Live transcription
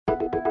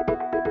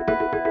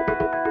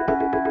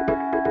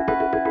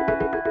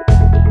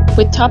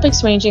With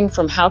topics ranging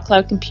from how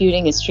cloud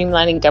computing is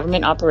streamlining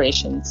government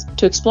operations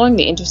to exploring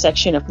the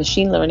intersection of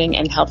machine learning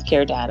and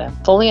healthcare data,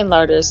 Foley and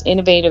Lardner's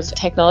Innovative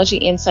Technology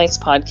Insights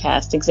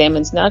podcast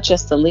examines not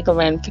just the legal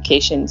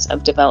ramifications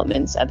of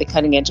developments at the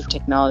cutting edge of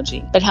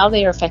technology, but how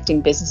they are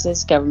affecting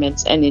businesses,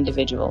 governments, and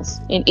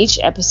individuals. In each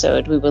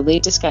episode, we will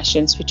lead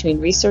discussions between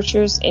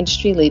researchers,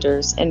 industry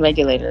leaders, and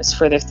regulators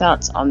for their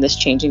thoughts on this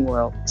changing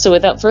world. So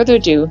without further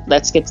ado,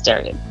 let's get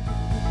started.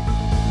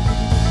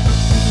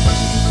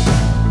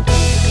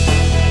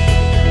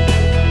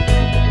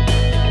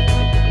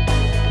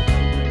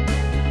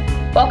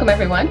 Welcome,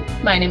 everyone.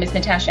 My name is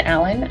Natasha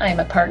Allen. I am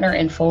a partner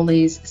in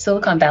Foley's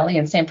Silicon Valley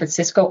and San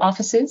Francisco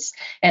offices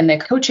and the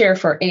co-chair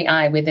for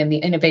AI within the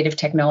innovative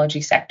technology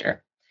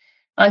sector.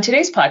 On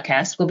today's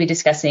podcast, we'll be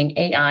discussing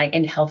AI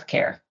in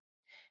healthcare.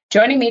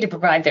 Joining me to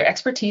provide their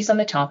expertise on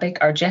the topic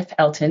are Jeff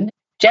Elton.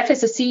 Jeff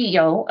is the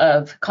CEO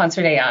of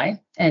ConcertAI,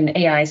 an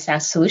AI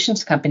SaaS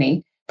solutions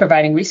company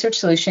providing research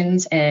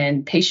solutions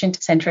and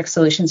patient-centric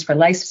solutions for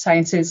life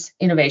sciences,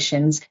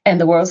 innovations, and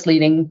the world's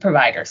leading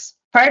providers.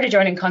 Prior to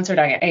joining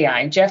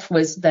ConcertAI, Jeff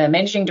was the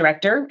managing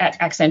director at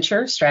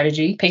Accenture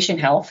Strategy, Patient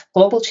Health,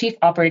 Global Chief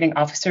Operating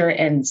Officer,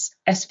 and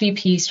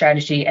SVP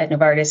Strategy at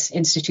Novartis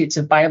Institutes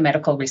of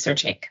Biomedical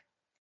Research, Inc.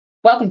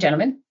 Welcome,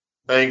 gentlemen.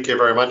 Thank you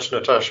very much,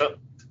 Natasha.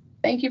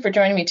 Thank you for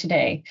joining me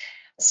today.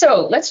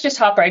 So let's just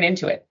hop right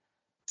into it.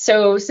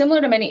 So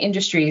similar to many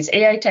industries,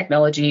 AI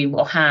technology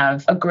will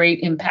have a great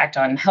impact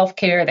on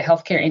healthcare, the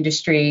healthcare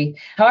industry.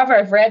 However,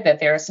 I've read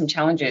that there are some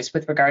challenges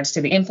with regards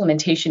to the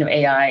implementation of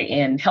AI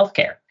in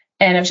healthcare.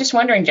 And I was just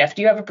wondering, Jeff,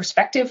 do you have a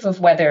perspective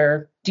of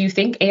do you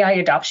think AI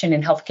adoption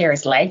in healthcare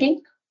is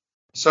lagging?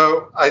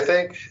 So I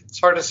think it's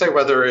hard to say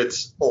whether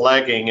it's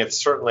lagging. It's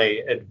certainly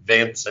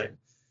advancing.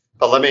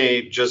 But let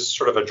me just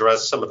sort of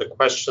address some of the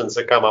questions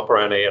that come up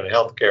around AI in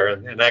healthcare.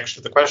 And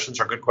actually, the questions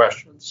are good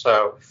questions.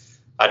 So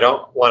I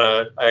don't want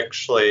to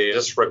actually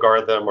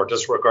disregard them or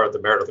disregard the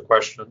merit of the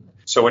question.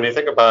 So when you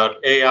think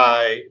about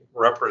AI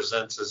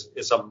represents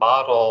is a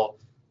model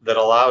that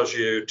allows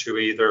you to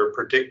either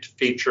predict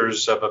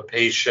features of a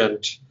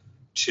patient,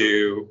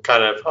 to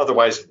kind of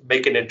otherwise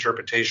make an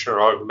interpretation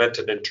or augment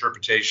an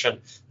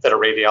interpretation that a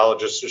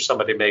radiologist or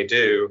somebody may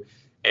do.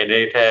 And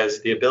it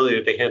has the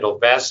ability to handle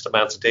vast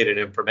amounts of data and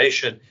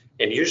information.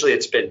 And usually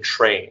it's been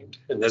trained.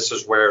 And this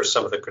is where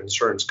some of the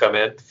concerns come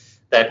in.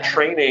 That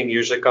training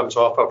usually comes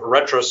off of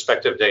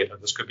retrospective data.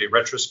 This could be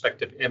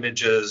retrospective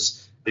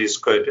images. These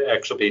could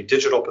actually be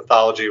digital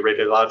pathology,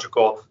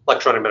 radiological,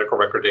 electronic medical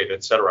record data,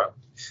 et cetera.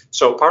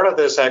 So part of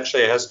this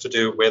actually has to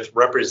do with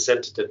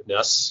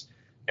representativeness.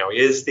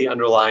 Is the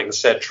underlying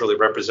set truly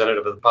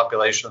representative of the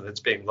population that's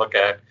being looked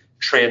at?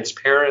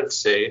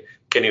 Transparency.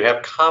 Can you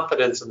have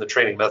confidence in the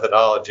training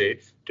methodology?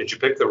 Did you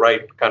pick the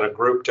right kind of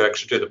group to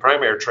actually do the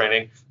primary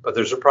training? But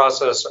there's a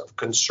process of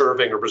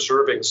conserving or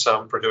reserving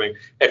some for doing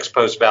ex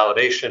post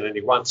validation, and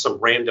you want some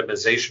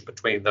randomization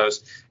between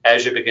those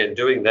as you begin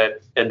doing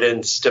that. And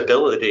then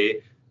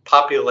stability.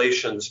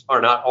 Populations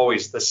are not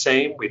always the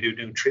same. We do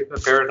new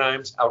treatment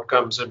paradigms,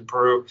 outcomes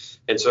improve.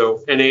 And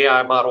so an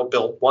AI model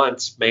built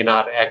once may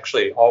not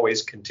actually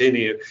always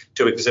continue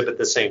to exhibit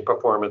the same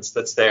performance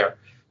that's there.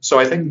 So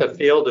I think the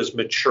field is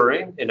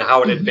maturing in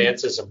how it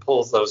advances and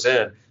pulls those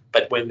in.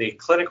 But when the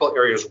clinical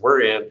areas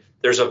we're in,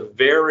 there's a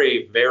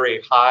very,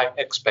 very high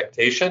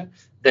expectation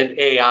that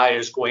AI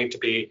is going to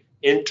be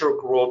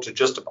integral to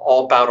just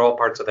about all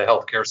parts of the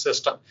healthcare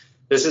system.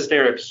 This is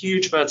near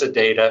huge amounts of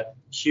data,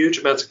 huge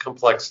amounts of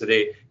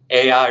complexity.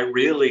 AI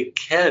really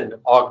can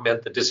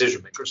augment the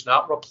decision makers,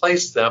 not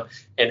replace them,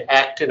 and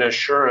act in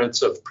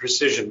assurance of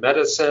precision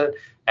medicine,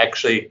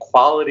 actually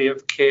quality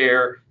of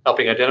care,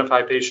 helping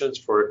identify patients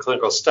for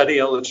clinical study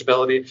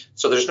eligibility.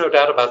 So there's no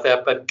doubt about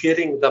that, but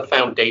getting the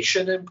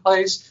foundation in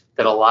place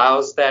that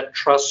allows that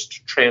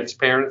trust,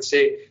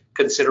 transparency,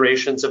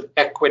 considerations of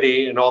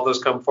equity, and all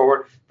those come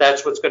forward,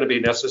 that's what's going to be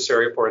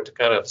necessary for it to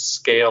kind of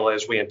scale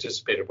as we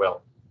anticipate it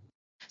will.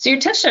 So you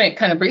touched on it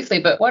kind of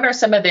briefly, but what are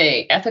some of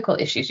the ethical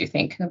issues you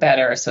think that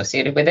are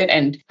associated with it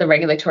and the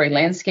regulatory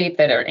landscape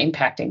that are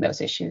impacting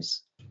those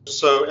issues?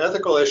 So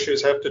ethical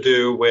issues have to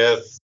do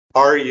with,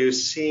 are you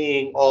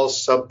seeing all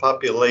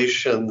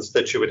subpopulations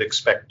that you would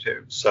expect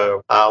to?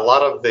 So a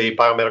lot of the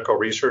biomedical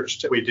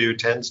research that we do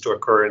tends to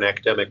occur in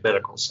academic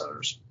medical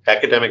centers.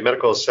 Academic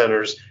medical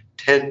centers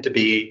tend to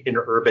be in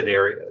urban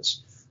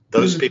areas.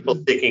 Those people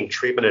seeking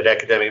treatment at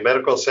academic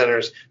medical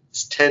centers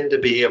tend to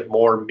be of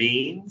more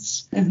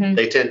means.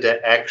 They tend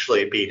to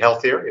actually be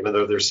healthier, even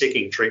though they're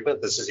seeking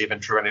treatment. This is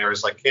even true in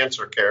areas like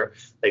cancer care.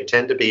 They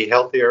tend to be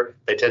healthier.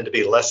 They tend to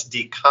be less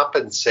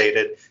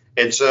decompensated.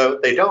 And so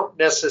they don't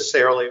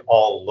necessarily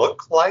all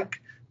look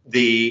like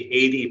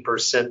the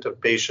 80%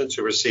 of patients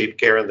who receive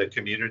care in the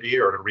community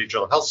or in a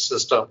regional health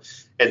system.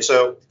 And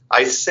so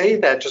I say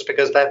that just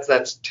because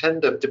that's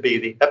tended to be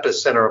the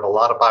epicenter of a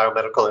lot of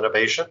biomedical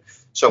innovation.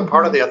 So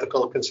part of the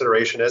ethical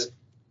consideration is,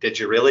 did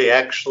you really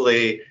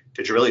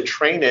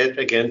train it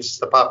against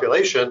the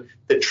population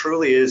that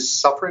truly is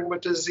suffering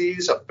with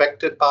disease,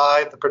 affected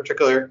by the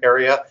particular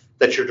area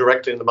that you're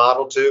directing the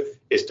model to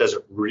is, does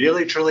it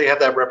really truly have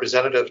that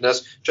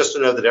representativeness, just to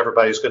know that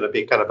everybody's going to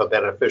be kind of a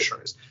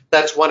beneficiary.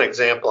 That's one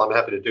example. I'm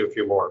happy to do a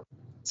few more.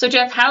 So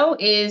Jeff, how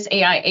is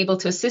AI able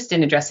to assist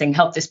in addressing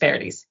health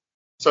disparities?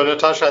 So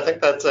Natasha, I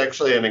think that's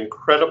actually an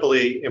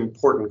incredibly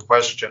important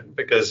question,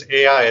 because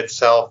AI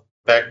itself,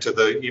 back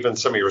to even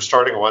some of your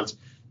starting ones,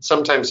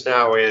 sometimes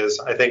now is,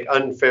 I think,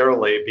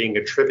 unfairly being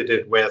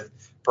attributed with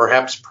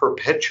perhaps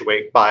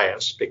perpetuate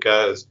bias,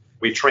 because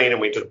we train and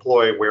we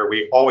deploy where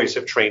we always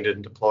have trained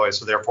and deployed.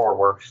 So therefore,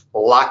 we're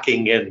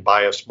locking in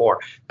bias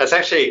more. That's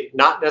actually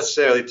not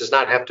necessarily, does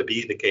not have to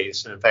be the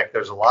case. And in fact,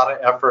 there's a lot of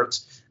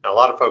efforts and a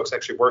lot of folks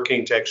actually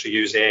working to actually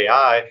use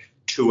AI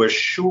to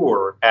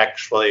assure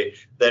actually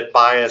that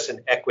bias and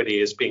equity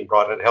is being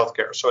brought into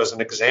healthcare. So as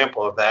an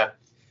example of that,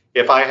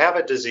 if I have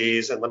a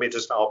disease, and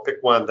I'll pick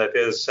one that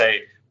is,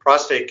 say,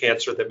 prostate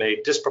cancer that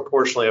may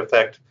disproportionately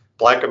affect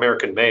Black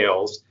American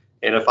males.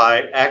 And if I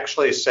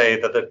actually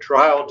say that the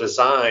trial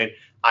design,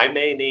 I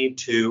may need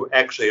to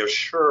actually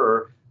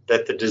assure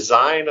that the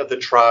design of the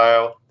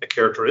trial, the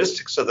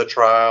characteristics of the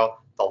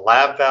trial, the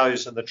lab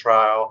values in the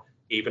trial,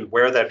 even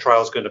where that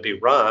trial is going to be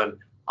run,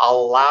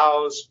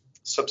 allows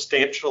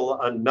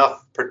substantial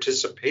enough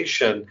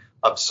participation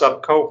of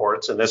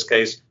sub-cohorts, in this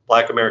case,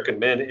 Black American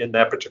men in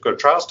that particular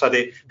trial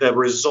study, the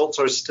results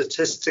are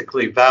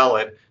statistically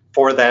valid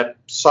for that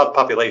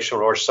subpopulation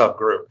or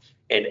subgroup.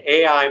 And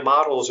AI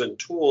models and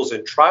tools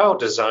in trial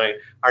design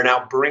are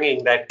now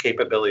bringing that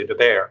capability to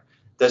bear.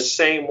 The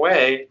same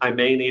way, I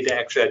may need to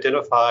actually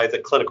identify the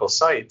clinical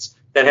sites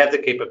that have the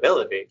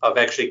capability of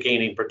actually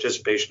gaining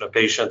participation of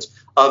patients,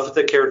 of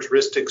the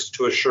characteristics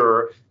to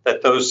assure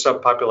that those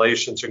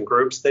subpopulations and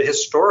groups that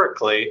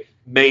historically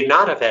may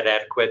not have had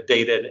adequate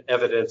data and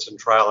evidence and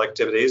trial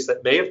activities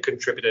that may have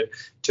contributed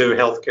to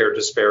healthcare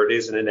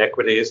disparities and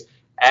inequities,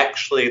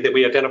 actually that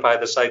we identify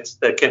the sites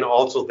that can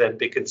also then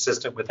be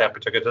consistent with that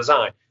particular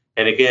design.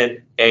 And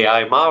again,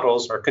 AI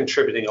models are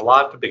contributing a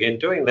lot to begin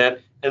doing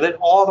that. And then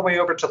all the way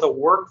over to the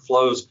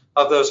workflows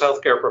of those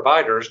healthcare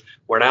providers,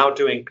 we're now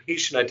doing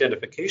patient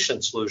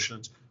identification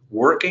solutions,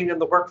 working in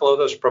the workflow of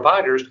those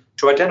providers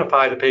to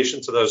identify the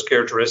patients of those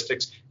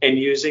characteristics and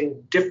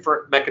using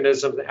different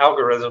mechanisms,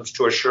 algorithms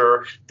to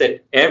assure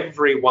that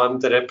everyone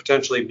that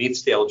potentially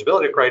meets the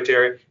eligibility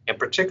criteria, and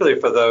particularly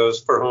for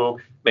those for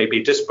whom may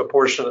be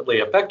disproportionately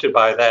affected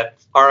by that,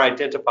 are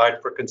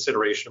identified for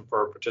consideration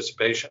for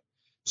participation.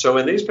 So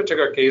in these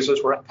particular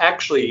cases, we're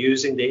actually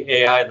using the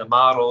AI and the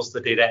models,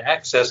 the data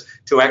access,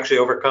 to actually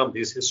overcome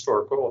these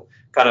historical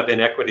kind of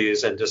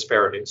inequities and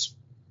disparities.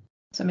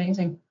 That's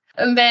amazing.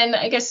 And then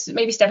I guess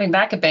maybe stepping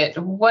back a bit,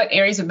 what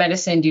areas of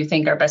medicine do you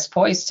think are best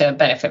poised to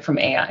benefit from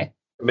AI?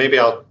 Maybe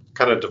I'll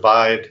kind of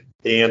divide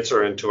the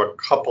answer into a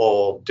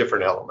couple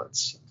different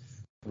elements.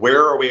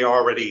 Where are we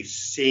already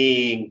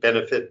seeing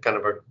benefit kind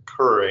of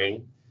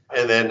occurring?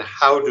 And then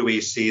how do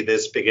we see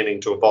this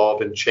beginning to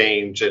evolve and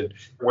change? And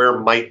where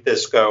might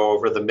this go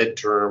over the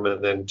midterm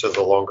and then to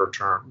the longer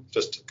term,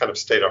 just to kind of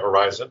state a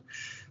horizon?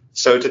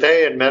 So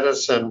today in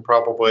medicine,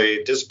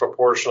 probably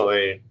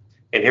disproportionately,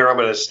 and here I'm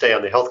going to stay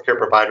on the healthcare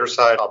provider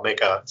side. I'll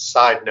make a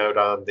side note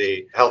on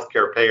the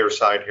healthcare payer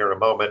side here in a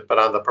moment. But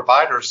on the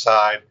provider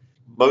side,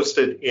 most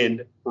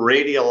in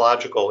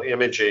radiological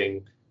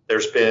imaging,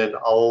 there's been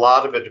a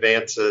lot of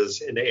advances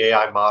in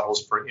AI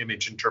models for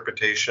image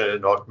interpretation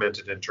and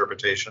augmented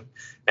interpretation.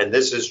 And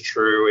this is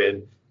true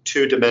in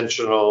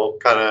two-dimensional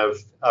kind of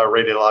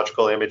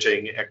radiological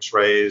imaging,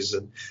 X-rays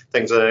and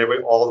things like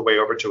that, all the way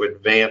over to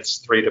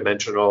advanced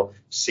three-dimensional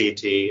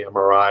CT,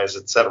 MRIs,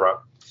 et cetera.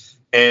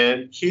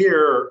 And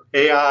here,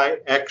 AI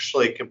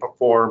actually can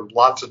perform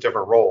lots of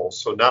different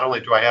roles. So not only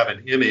do I have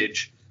an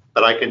image,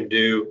 but I can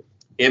do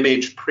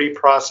image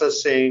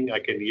pre-processing. I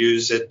can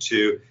use it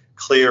to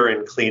clear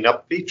and clean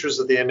up features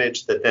of the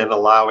image that then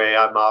allow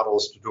AI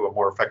models to do a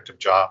more effective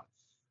job.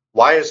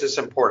 Why is this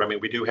important? I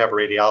mean, we do have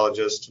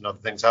radiologists and other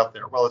things out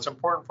there. Well, it's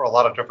important for a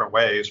lot of different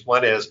ways.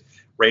 One is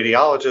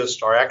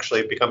radiologists are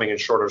actually becoming in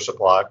shorter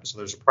supply. So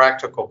there's a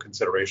practical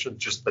consideration,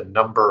 just the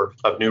number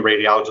of new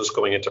radiologists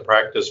going into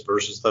practice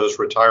versus those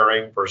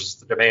retiring versus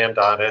the demand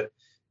on it.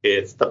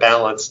 It's the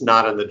balance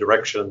not in the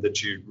direction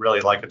that you'd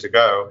really like it to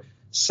go.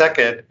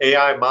 Second,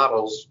 AI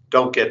models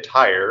don't get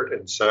tired.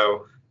 And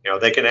so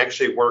they can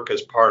actually work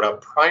as part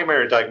of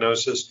primary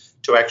diagnosis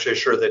to actually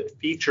assure that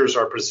features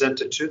are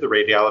presented to the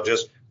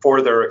radiologist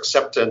for their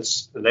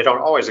acceptance, and they don't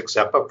always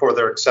accept, but for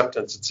their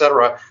acceptance, et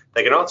cetera.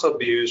 They can also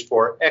be used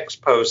for ex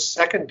post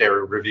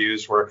secondary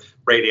reviews where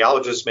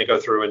radiologists may go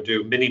through and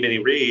do many, many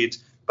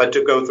reads, but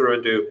to go through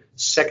and do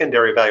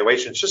secondary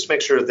evaluations, just to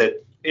make sure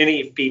that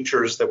any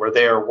features that were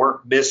there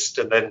weren't missed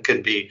and then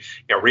can be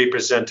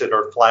represented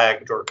or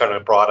flagged or kind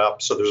of brought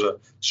up. So there's a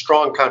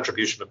strong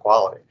contribution to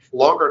quality.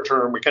 Longer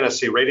term, we kind of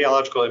see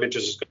radiological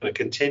images is going to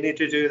continue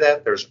to do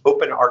that. There's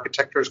open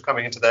architectures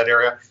coming into that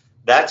area.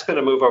 That's going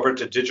to move over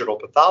to digital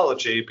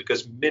pathology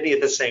because many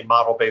of the same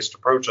model-based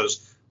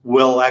approaches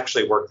will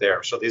actually work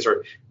there. So these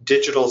are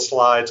digital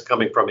slides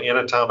coming from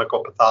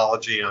anatomical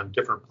pathology on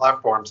different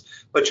platforms,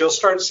 but you'll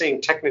start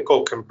seeing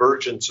technical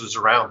convergences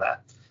around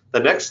that. The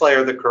next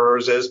layer that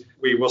occurs is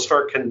we will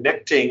start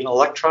connecting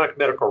electronic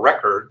medical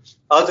record,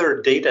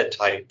 other data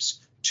types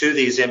to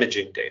these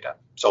imaging data.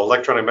 So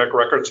electronic medical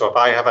record, so if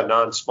I have a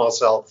non-small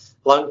cell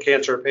lung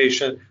cancer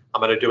patient,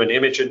 I'm going to do an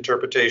image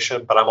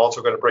interpretation, but I'm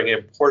also going to bring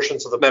in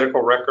portions of the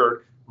medical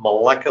record,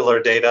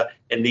 molecular data,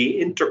 and the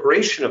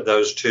integration of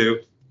those two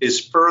is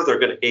further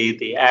going to aid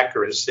the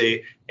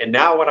accuracy. And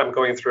now what I'm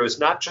going through is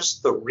not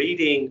just the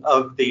reading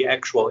of the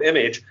actual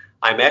image,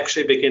 I'm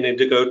actually beginning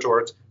to go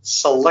towards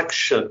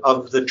selection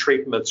of the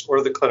treatments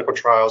or the clinical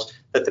trials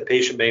that the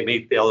patient may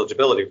meet the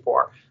eligibility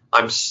for.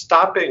 I'm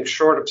stopping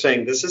short of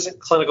saying this isn't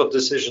clinical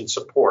decision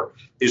support.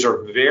 These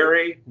are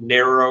very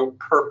narrow,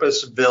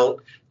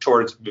 purpose-built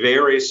towards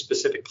very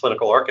specific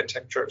clinical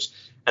architectures.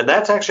 And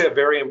that's actually a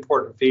very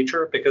important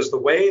feature because the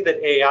way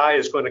that AI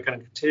is going to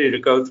kind of continue to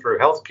go through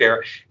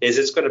healthcare is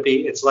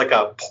it's like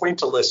a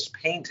pointillist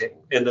painting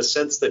in the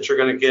sense that you're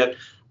going to get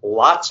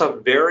lots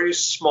of very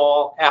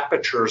small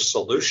aperture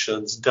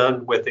solutions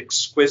done with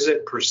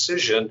exquisite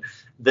precision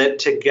that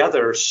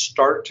together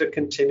start to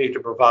continue to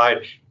provide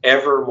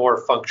ever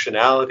more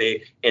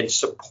functionality in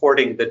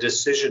supporting the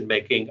decision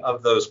making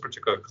of those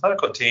particular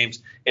clinical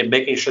teams and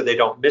making sure they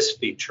don't miss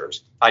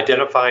features,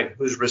 identifying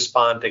who's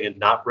responding and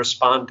not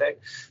responding.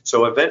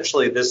 So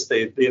eventually this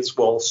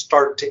will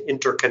start to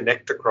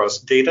interconnect across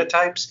data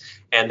types,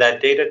 and that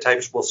data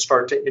types will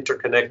start to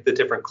interconnect the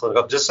different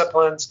clinical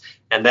disciplines,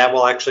 and that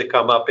will actually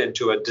come up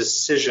into a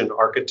decision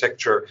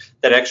architecture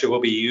that actually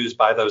will be used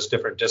by those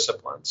different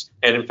disciplines.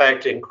 And in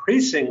fact,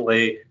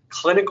 increasingly,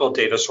 clinical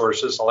data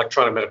sources,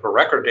 electronic medical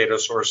record data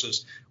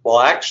sources, will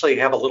actually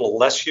have a little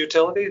less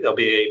utility. There'll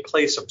be a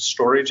place of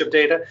storage of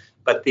data,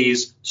 but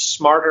these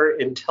smarter,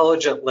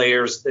 intelligent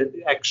layers that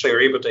actually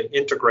are able to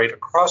integrate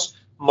across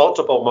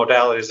multiple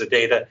modalities of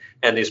data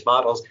and these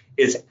models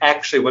is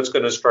actually what's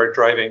going to start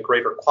driving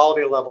greater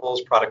quality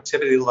levels,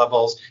 productivity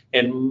levels,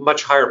 and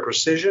much higher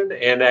precision,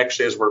 and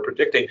actually, as we're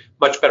predicting,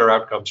 much better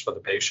outcomes for the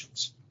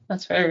patients.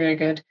 That's very, very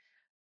good.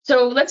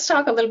 So let's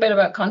talk a little bit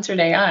about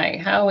ConcertAI.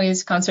 How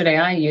is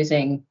ConcertAI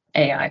using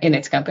AI in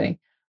its company?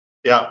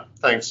 Yeah,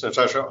 thanks,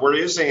 Natasha. We're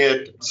using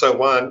it. So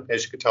one,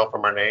 as you can tell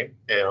from our name,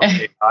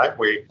 AI,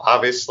 we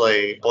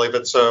obviously believe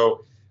it.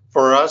 So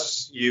for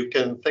us, you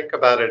can think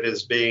about it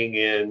as being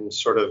in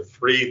sort of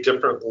three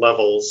different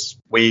levels.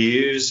 We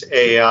use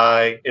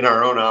AI in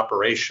our own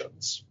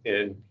operations.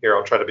 And here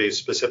I'll try to be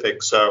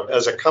specific. So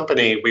as a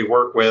company, we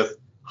work with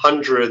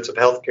hundreds of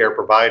healthcare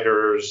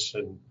providers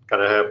and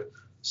kind of have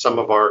some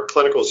of our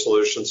clinical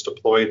solutions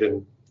deployed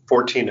in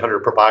 1,400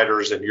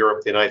 providers in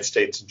Europe, the United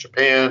States, and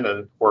Japan,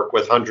 and work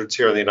with hundreds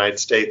here in the United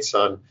States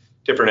on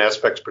different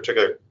aspects,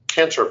 particularly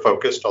cancer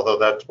focused, although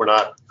that we're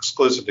not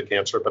exclusive to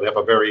cancer, but have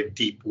a very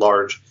deep,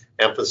 large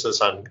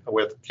emphasis on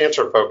with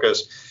cancer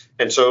focus.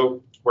 And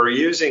so we're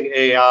using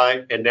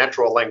AI and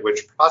natural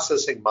language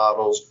processing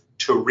models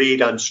to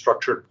read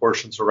unstructured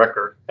portions of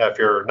record. If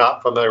you're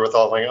not familiar with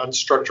all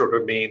unstructured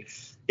would mean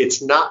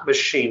it's not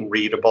machine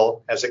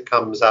readable as it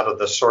comes out of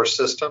the source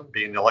system,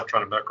 being the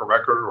electronic medical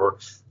record or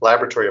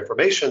laboratory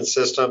information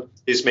system.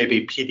 These may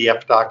be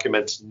PDF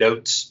documents,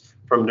 notes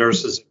from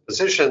nurses and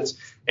physicians,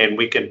 and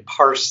we can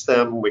parse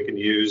them. We can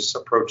use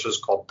approaches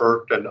called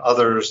BERT and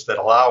others that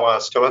allow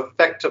us to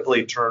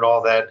effectively turn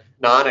all that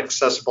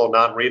non-accessible,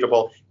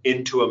 non-readable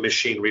into a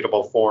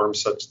machine-readable form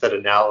such that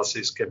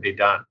analyses can be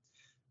done.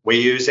 We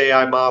use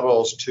AI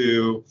models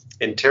to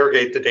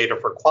interrogate the data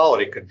for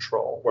quality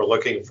control. We're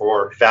looking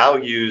for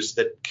values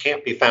that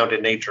can't be found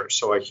in nature.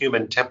 So a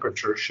human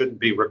temperature shouldn't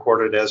be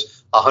recorded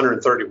as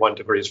 131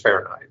 degrees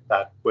Fahrenheit.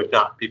 That would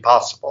not be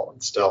possible.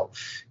 And still,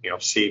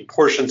 see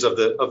portions of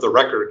the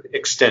record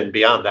extend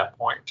beyond that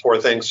point for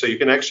things. So you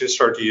can actually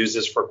start to use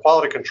this for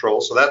quality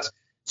control.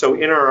 So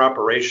in our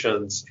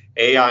operations,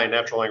 AI,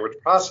 natural language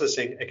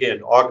processing,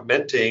 again,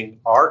 augmenting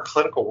our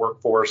clinical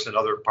workforce and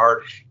other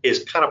part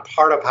is kind of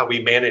part of how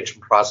we manage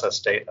and process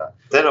data.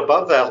 Then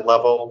above that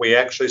level, we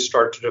actually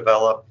start to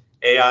develop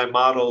AI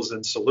models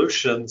and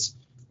solutions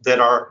that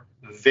are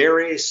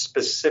very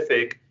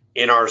specific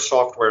in our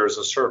software as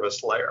a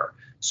service layer.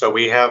 So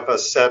we have a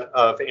set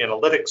of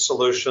analytic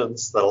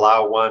solutions that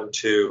allow one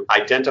to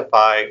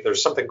identify,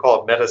 there's something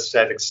called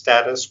metastatic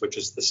status, which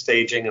is the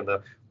staging and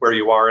where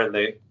you are in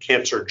the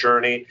cancer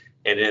journey.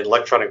 And in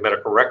electronic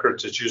medical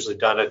records, it's usually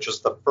done at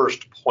just the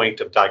first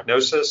point of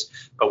diagnosis.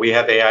 But we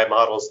have AI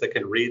models that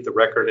can read the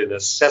record and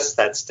assess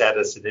that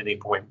status at any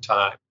point in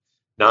time.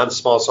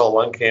 Non-small cell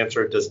lung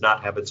cancer does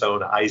not have its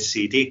own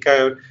ICD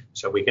code,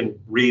 so we can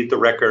read the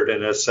record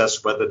and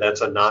assess whether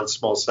that's a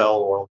non-small cell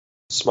or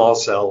small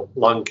cell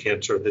lung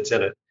cancer that's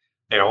in it.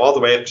 All the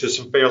way up to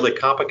some fairly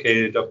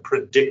complicated of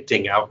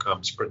predicting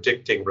outcomes,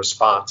 predicting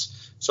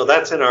response. So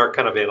that's in our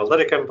kind of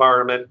analytic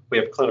environment. We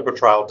have clinical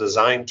trial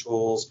design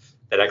tools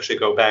that actually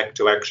go back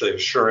to actually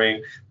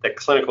assuring that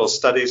clinical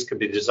studies can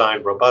be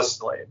designed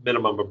robustly,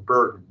 minimum of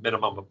burden,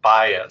 minimum of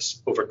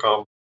bias,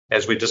 overcome,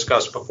 as we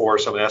discussed before,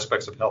 some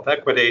aspects of health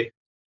equity.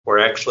 We're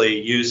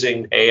actually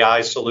using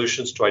AI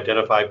solutions to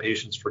identify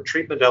patients for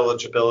treatment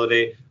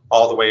eligibility,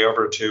 all the way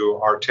over to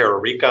our Terra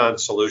Recon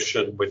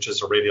solution, which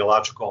is a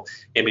radiological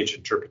image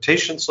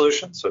interpretation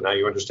solution. So now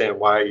you understand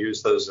why I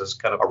use those as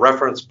kind of a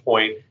reference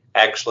point.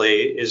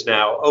 Actually is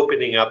now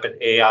opening up an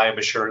AI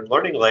machine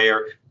learning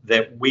layer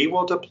that we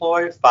will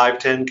deploy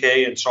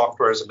 510K and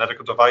software as a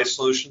medical device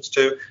solutions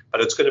to,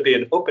 but it's going to be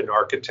an open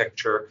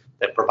architecture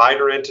that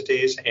provider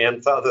entities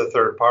and other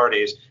third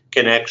parties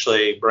can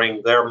actually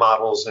bring their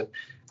models and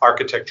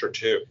architecture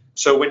to.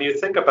 So when you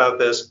think about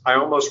this, I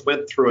almost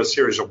went through a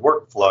series of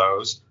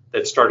workflows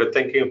that started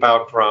thinking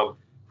about from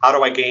how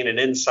do I gain an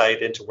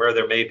insight into where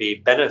there may be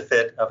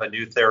benefit of a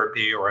new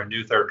therapy or a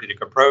new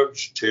therapeutic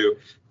approach to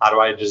how do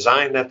I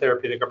design that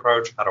therapeutic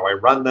approach? How do I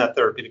run that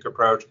therapeutic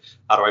approach?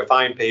 How do I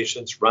find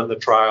patients, run the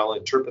trial,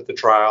 interpret the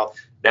trial,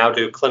 now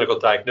do clinical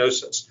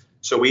diagnosis?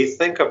 So we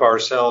think of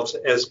ourselves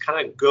as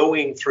kind of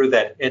going through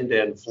that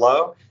end-to-end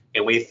flow,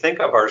 and we think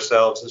of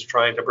ourselves as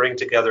trying to bring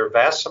together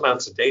vast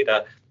amounts of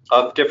data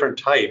of different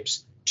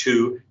types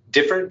to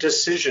different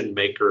decision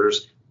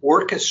makers,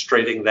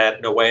 orchestrating that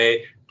in a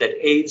way that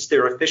aids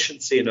their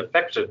efficiency and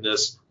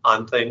effectiveness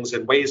on things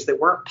in ways that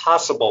weren't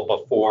possible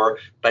before,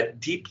 but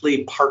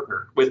deeply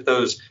partnered with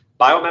those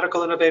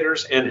biomedical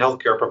innovators and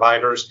healthcare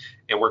providers.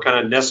 And we're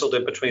kind of nestled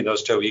in between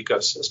those two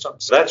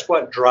ecosystems. So that's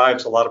what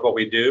drives a lot of what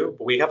we do.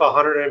 We have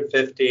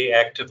 150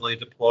 actively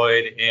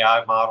deployed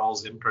AI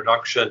models in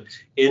production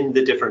in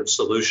the different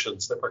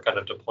solutions that we're kind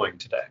of deploying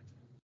today.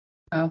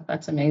 Oh,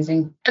 that's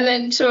amazing. And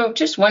then, so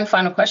just one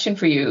final question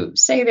for you.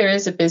 Say there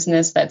is a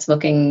business that's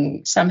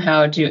looking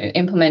somehow to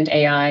implement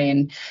AI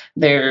in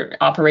their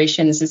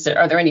operations.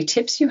 Are there any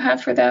tips you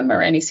have for them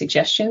or any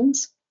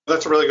suggestions?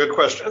 That's a really good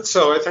question.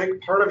 So I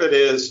think part of it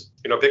is,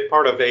 a big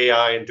part of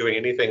AI and doing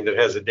anything that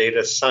has a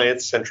data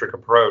science-centric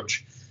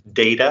approach,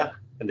 data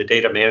and the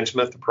data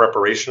management, the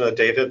preparation of the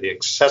data, the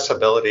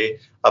accessibility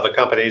of a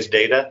company's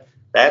data,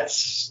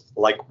 that's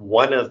like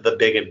one of the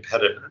big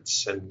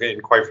impediments. And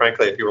quite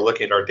frankly, if you were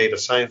looking at our data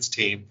science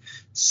team,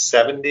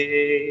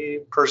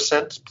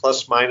 70%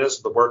 plus minus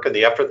the work and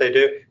the effort they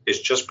do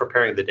is just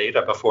preparing the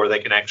data before they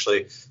can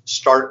actually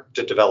start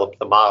to develop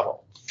the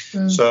model.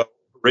 So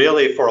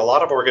really, for a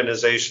lot of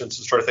organizations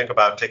to sort of think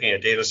about taking a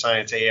data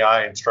science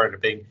AI and starting to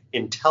bring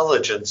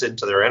intelligence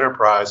into their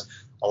enterprise,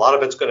 a lot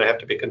of it's going to have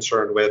to be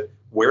concerned with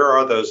where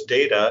are those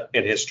data?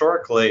 And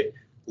historically,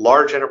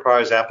 large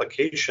enterprise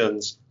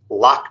applications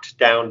locked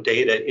down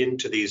data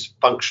into these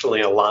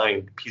functionally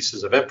aligned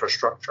pieces of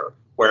infrastructure.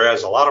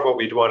 Whereas a lot of what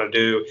we want to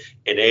do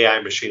in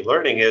AI machine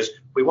learning is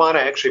we want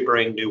to actually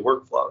bring new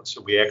workflows.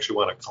 So we actually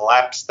want to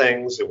collapse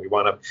things, and we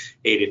want to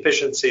aid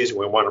efficiencies, and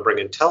we want to bring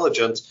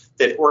intelligence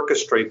that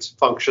orchestrates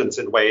functions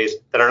in ways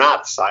that are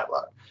not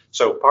siloed.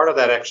 So part of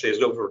that actually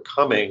is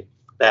overcoming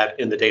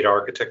that in the data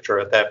architecture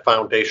at that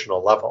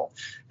foundational level.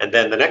 And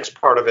then the next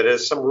part of it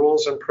is some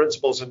rules and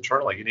principles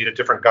internally. You need a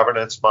different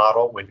governance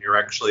model when you're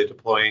actually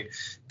deploying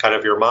kind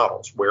of your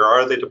models. Where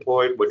are they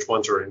deployed? Which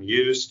ones are in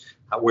use?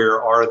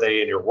 Where are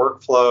they in your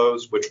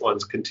workflows? Which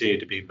ones continue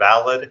to be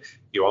valid?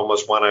 You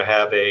almost want to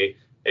have a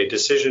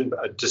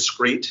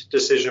discrete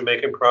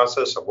decision-making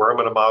process of where I'm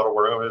going to model,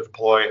 where I'm going to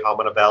deploy, how I'm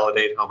going to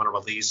validate, how I'm going to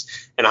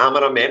release, and how I'm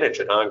going to manage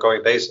it on an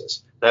ongoing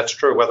basis. That's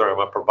true whether I'm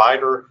a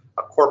provider,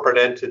 a corporate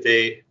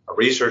entity, a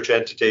research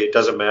entity, it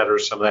doesn't matter.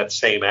 Some of that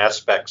same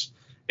aspects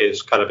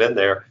is kind of in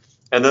there.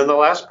 And then the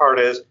last part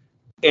is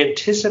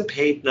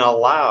anticipate and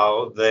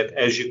allow that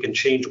as you can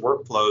change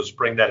workflows,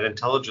 bring that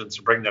intelligence,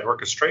 bring that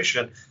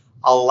orchestration,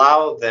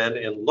 allow then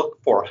and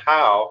look for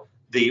how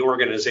the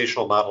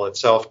organizational model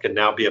itself can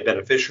now be a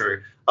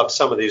beneficiary of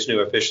some of these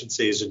new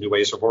efficiencies and new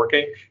ways of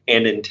working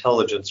and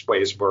intelligence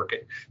ways of working.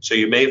 So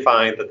you may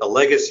find that the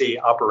legacy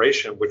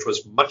operation, which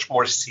was much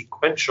more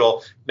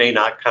sequential, may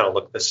not kind of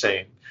look the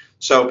same.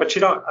 So, but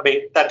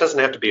that doesn't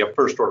have to be a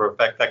first order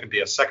effect. That can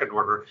be a second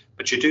order,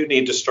 but you do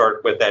need to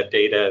start with that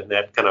data and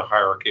that kind of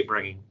hierarchy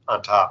bringing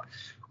on top.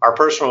 Our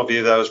personal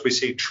view, though, is we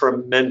see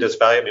tremendous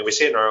value. We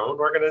see it in our own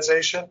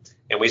organization,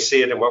 and we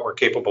see it in what we're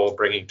capable of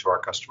bringing to our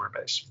customer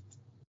base.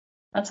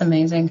 That's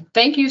amazing.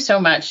 Thank you so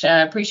much. I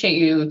appreciate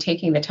you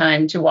taking the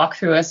time to walk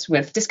through us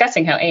with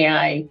discussing how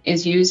AI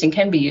is used and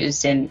can be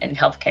used in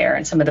healthcare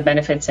and some of the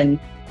benefits and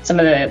some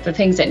of the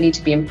things that need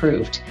to be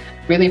improved.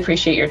 Really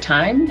appreciate your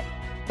time.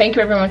 Thank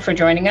you, everyone, for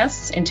joining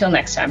us. Until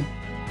next time.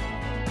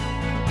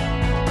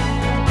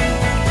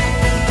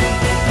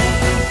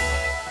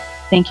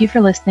 Thank you for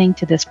listening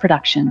to this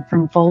production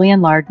from Foley &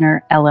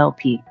 Lardner,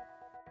 LLP.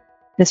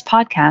 This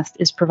podcast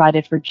is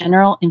provided for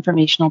general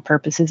informational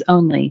purposes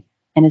only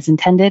and is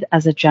intended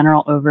as a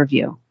general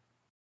overview.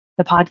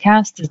 The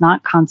podcast does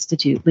not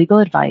constitute legal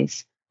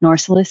advice nor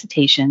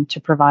solicitation to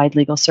provide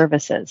legal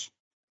services.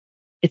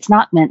 It's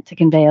not meant to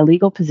convey a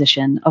legal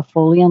position of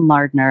Foley &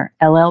 Lardner,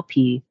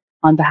 LLP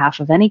on behalf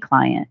of any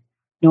client,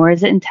 nor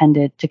is it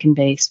intended to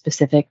convey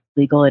specific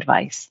legal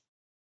advice.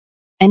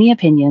 Any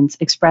opinions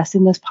expressed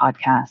in this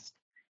podcast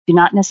do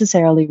not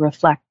necessarily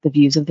reflect the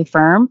views of the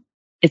firm,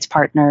 its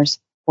partners,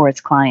 or its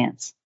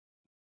clients.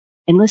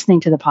 And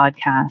listening to the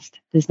podcast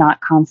does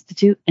not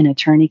constitute an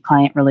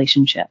attorney-client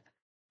relationship.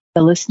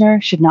 The listener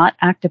should not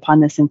act upon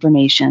this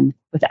information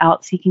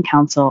without seeking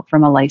counsel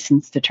from a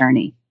licensed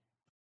attorney.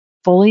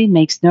 Foley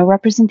makes no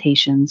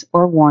representations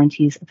or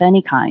warranties of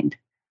any kind,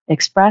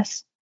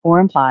 express or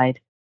implied,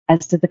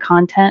 as to the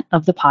content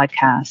of the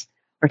podcast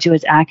or to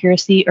its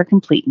accuracy or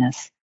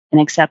completeness, and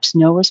accepts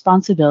no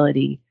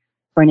responsibility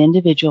for an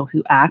individual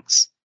who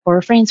acts or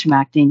refrains from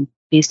acting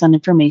based on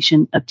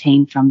information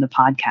obtained from the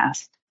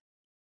podcast.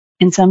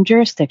 In some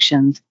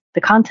jurisdictions,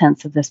 the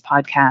contents of this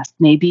podcast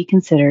may be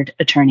considered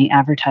attorney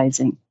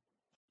advertising.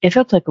 If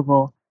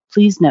applicable,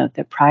 please note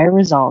that prior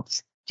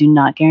results do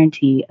not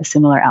guarantee a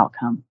similar outcome.